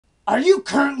Are you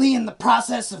currently in the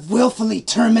process of willfully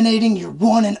terminating your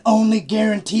one and only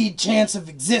guaranteed chance of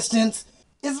existence?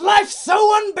 Is life so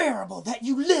unbearable that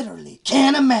you literally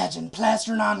can't imagine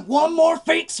plastering on one more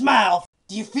fake smile?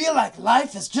 Do you feel like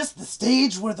life is just the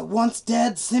stage where the once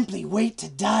dead simply wait to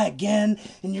die again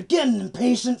and you're getting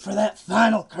impatient for that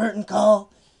final curtain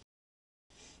call?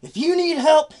 If you need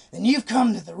help, then you've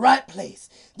come to the right place.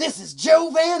 This is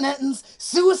Joe Vanetten's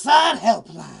Suicide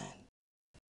Helpline.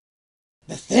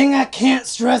 The thing I can't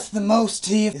stress the most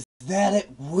to you is that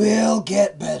it will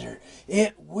get better.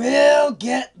 It will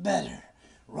get better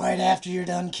right after you're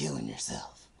done killing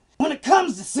yourself. When it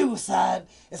comes to suicide,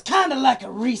 it's kind of like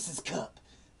a Reese's cup.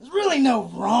 There's really no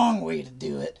wrong way to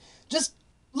do it, just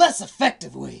less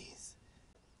effective ways.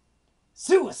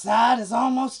 Suicide is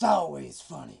almost always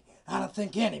funny. I don't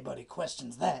think anybody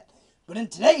questions that. But in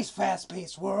today's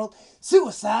fast-paced world,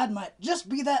 suicide might just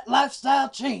be that lifestyle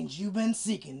change you've been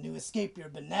seeking to escape your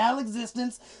banal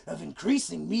existence of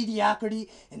increasing mediocrity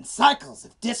and cycles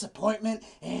of disappointment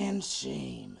and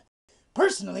shame.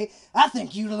 Personally, I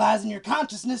think utilizing your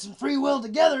consciousness and free will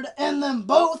together to end them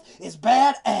both is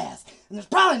badass, and there's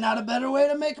probably not a better way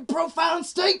to make a profound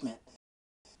statement.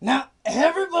 Now,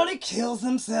 everybody kills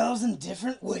themselves in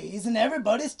different ways, and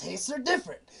everybody's tastes are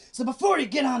different. So before you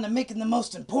get on to making the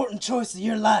most important choice of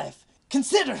your life,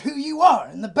 consider who you are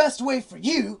and the best way for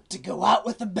you to go out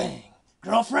with a bang.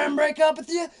 Girlfriend break up with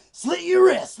you? Slit your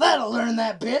wrist, that'll learn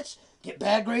that bitch. Get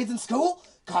bad grades in school?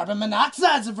 Carbon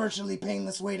monoxide's a virtually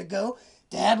painless way to go.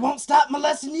 Dad won't stop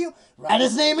molesting you? Write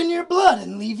his name in your blood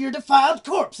and leave your defiled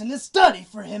corpse in his study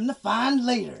for him to find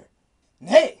later.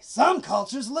 Hey, some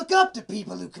cultures look up to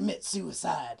people who commit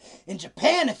suicide. In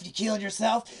Japan, if you kill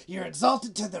yourself, you're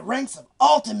exalted to the ranks of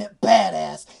ultimate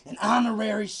badass, an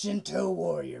honorary Shinto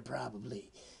warrior,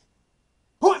 probably.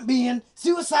 Point being,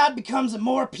 suicide becomes a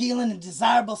more appealing and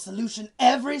desirable solution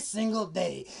every single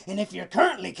day. And if you're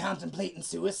currently contemplating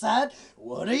suicide,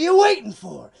 what are you waiting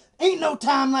for? Ain't no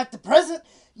time like the present.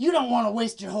 You don't want to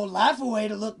waste your whole life away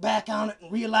to look back on it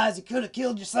and realize you could have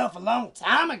killed yourself a long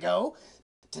time ago.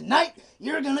 Tonight,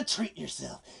 you're gonna treat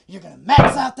yourself. You're gonna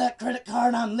max out that credit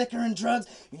card on liquor and drugs.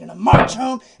 You're gonna march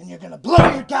home and you're gonna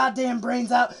blow your goddamn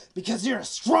brains out because you're a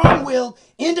strong-willed,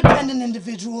 independent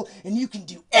individual and you can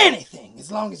do anything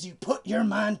as long as you put your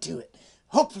mind to it.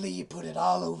 Hopefully you put it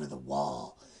all over the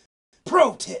wall.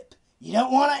 Pro tip. You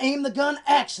don't want to aim the gun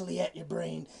actually at your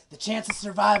brain. The chance of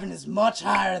surviving is much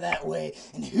higher that way.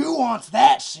 And who wants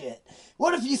that shit?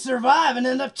 What if you survive and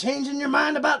end up changing your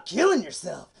mind about killing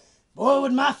yourself? Boy,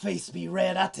 would my face be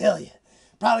red, I tell you.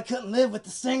 Probably couldn't live with the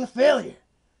sting of failure.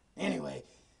 Anyway,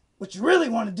 what you really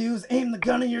want to do is aim the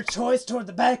gun of your choice toward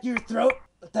the back of your throat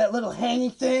with that little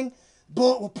hanging thing.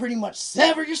 Bullet will pretty much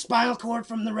sever your spinal cord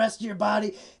from the rest of your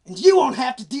body, and you won't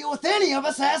have to deal with any of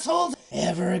us assholes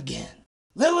ever again.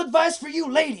 Little advice for you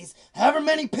ladies, however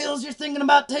many pills you're thinking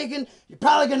about taking, you're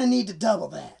probably going to need to double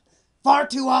that. Far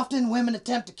too often women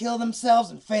attempt to kill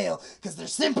themselves and fail because they're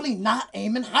simply not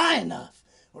aiming high enough.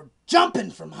 Or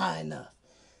jumping from high enough.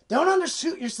 Don't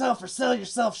undershoot yourself or sell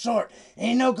yourself short.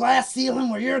 Ain't no glass ceiling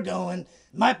where you're going. It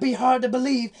might be hard to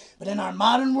believe, but in our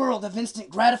modern world of instant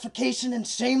gratification and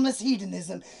shameless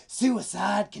hedonism,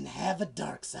 suicide can have a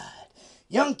dark side.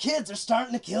 Young kids are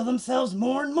starting to kill themselves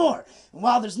more and more, and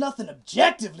while there's nothing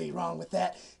objectively wrong with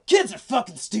that, kids are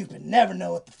fucking stupid and never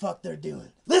know what the fuck they're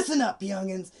doing. Listen up,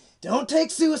 youngins. Don't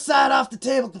take suicide off the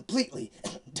table completely.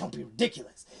 Don't be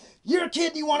ridiculous. You're a kid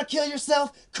and you want to kill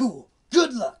yourself? Cool.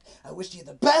 Good luck. I wish you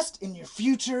the best in your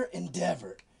future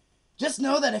endeavor. Just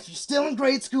know that if you're still in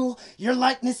grade school, your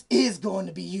likeness is going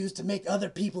to be used to make other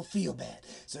people feel bad.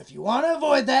 So if you want to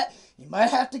avoid that, you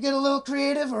might have to get a little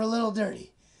creative or a little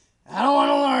dirty. I don't want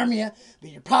to alarm you,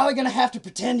 but you're probably going to have to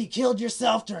pretend you killed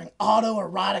yourself during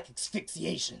autoerotic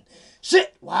asphyxiation.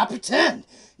 Shit, why pretend?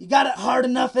 You got it hard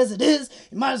enough as it is.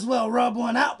 You might as well rub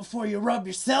one out before you rub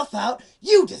yourself out.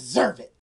 You deserve it.